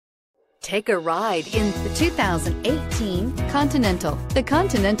Take a ride in the 2018 Continental. The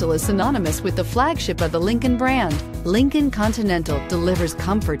Continental is synonymous with the flagship of the Lincoln brand. Lincoln Continental delivers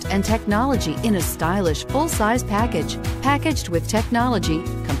comfort and technology in a stylish, full-size package. Packaged with technology,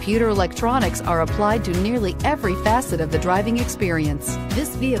 computer electronics are applied to nearly every facet of the driving experience.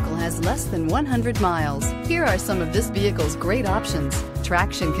 This vehicle has less than 100 miles. Here are some of this vehicle's great options: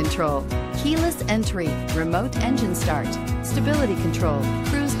 traction control, keyless entry, remote engine start, stability control,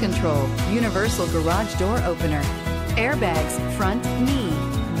 cruise control, universal garage door opener, airbags, front knee,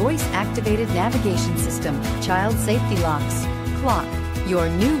 voice-activated navigation system, child safety locks, clock. Your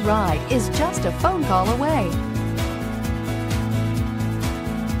new ride is just a phone call away.